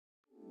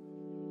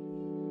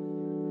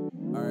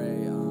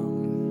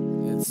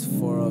It's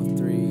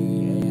 4:03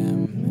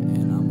 a.m.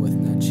 and I'm with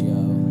Neccio,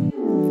 and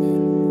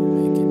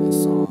we're making a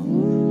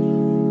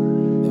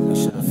song that we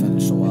should have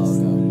finished a while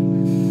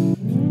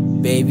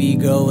ago. Baby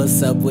girl,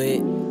 what's up with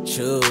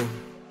you?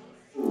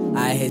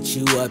 I hit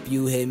you up,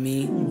 you hit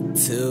me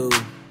too.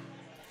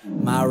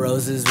 My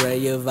roses red,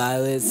 your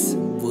violets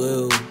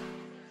blue.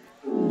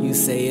 You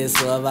say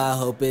it's love, I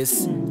hope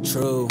it's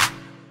true.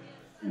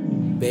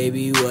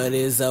 Baby, what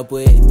is up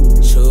with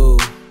you?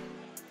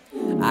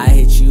 I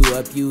hit you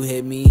up, you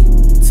hit me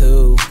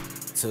too.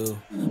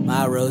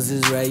 My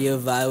roses red, your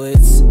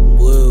violets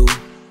blue.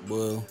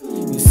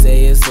 You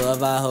say it's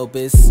love, I hope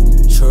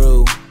it's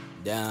true.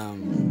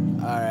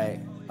 Damn. Alright,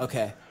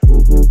 okay.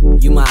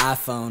 You my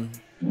iPhone.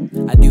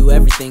 I do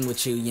everything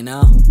with you, you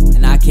know?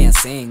 And I can't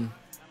sing,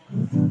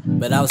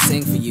 but I'll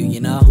sing for you,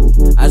 you know?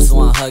 I just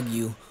wanna hug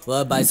you.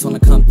 Love bites wanna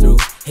come through.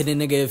 Hit a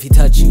nigga if he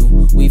touch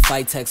you. We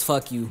fight, text,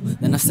 fuck you.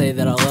 Then I say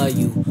that I love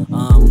you.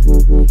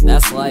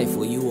 That's life,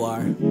 what you are.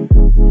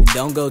 And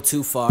don't go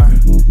too far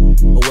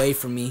away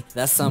from me.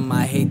 That's something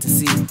I hate to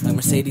see. Like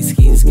Mercedes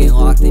keys getting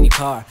locked in your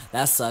car.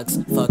 That sucks.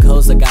 Fuck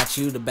hoes, I got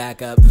you to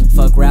back up.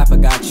 Fuck rap, I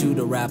got you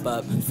to wrap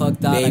up. Fuck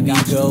thought, baby, I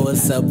got girl,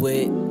 what's up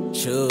with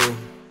you?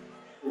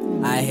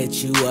 I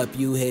hit you up,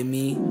 you hit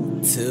me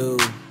too.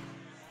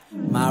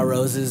 My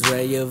roses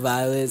red, your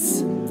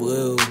violets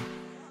blue.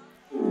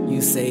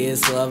 You say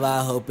it's love,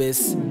 I hope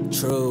it's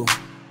true.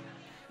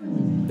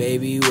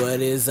 Baby, what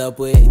is up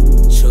with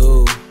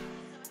you?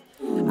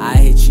 I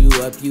hit you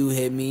up, you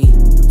hit me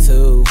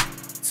too.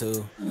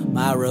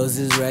 My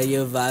roses red,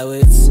 your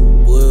violets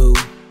blue.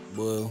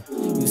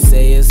 You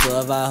say it's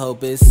love, I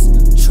hope it's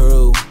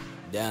true.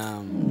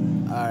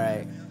 Damn.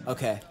 Alright,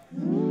 okay.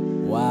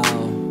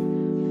 Wow.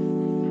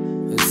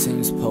 It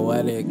seems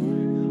poetic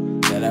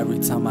that every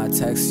time I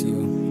text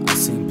you, I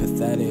seem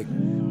pathetic.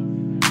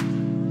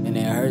 And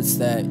it hurts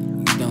that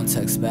you don't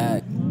text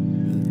back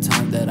the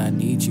time that I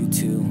need you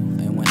to.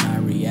 And when I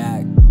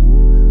react,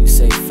 you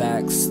say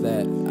facts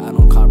that I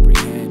don't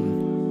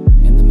comprehend.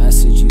 And the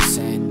message you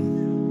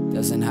send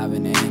doesn't have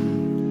an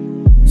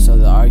end. So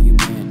the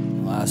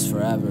argument lasts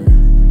forever.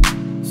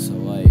 So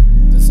like,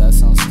 does that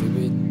sound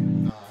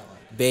stupid?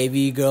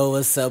 Baby girl,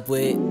 what's up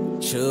with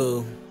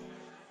you?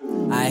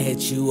 I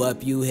hit you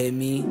up, you hit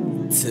me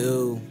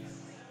too.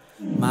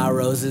 My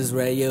roses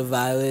red, your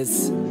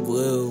violets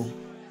blue.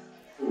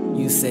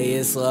 You say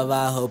it's love,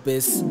 I hope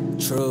it's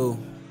true.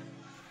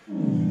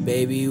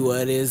 Baby,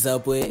 what is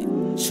up with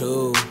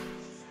you?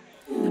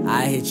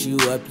 I hit you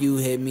up, you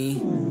hit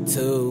me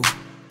too.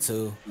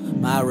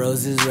 My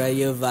roses red,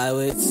 your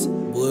violets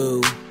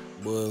blue.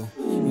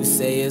 You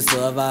say it's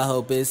love, I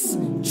hope it's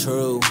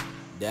true.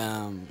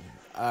 Damn.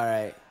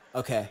 Alright,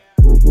 okay.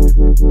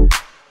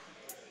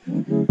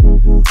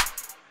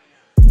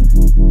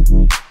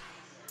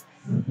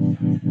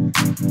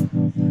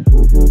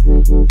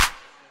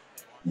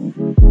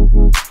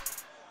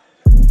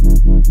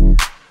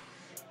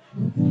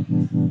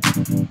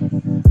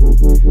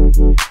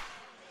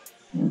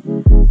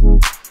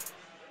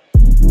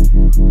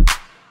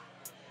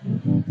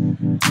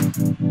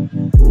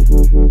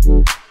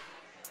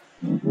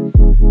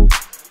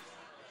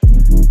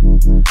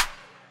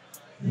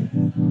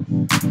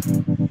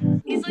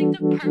 He's like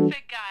the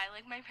perfect guy,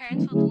 like my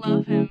parents would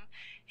love him.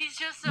 He's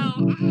just so...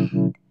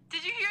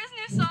 Did you hear his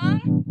new song?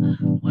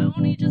 Why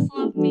won't he just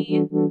love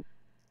me?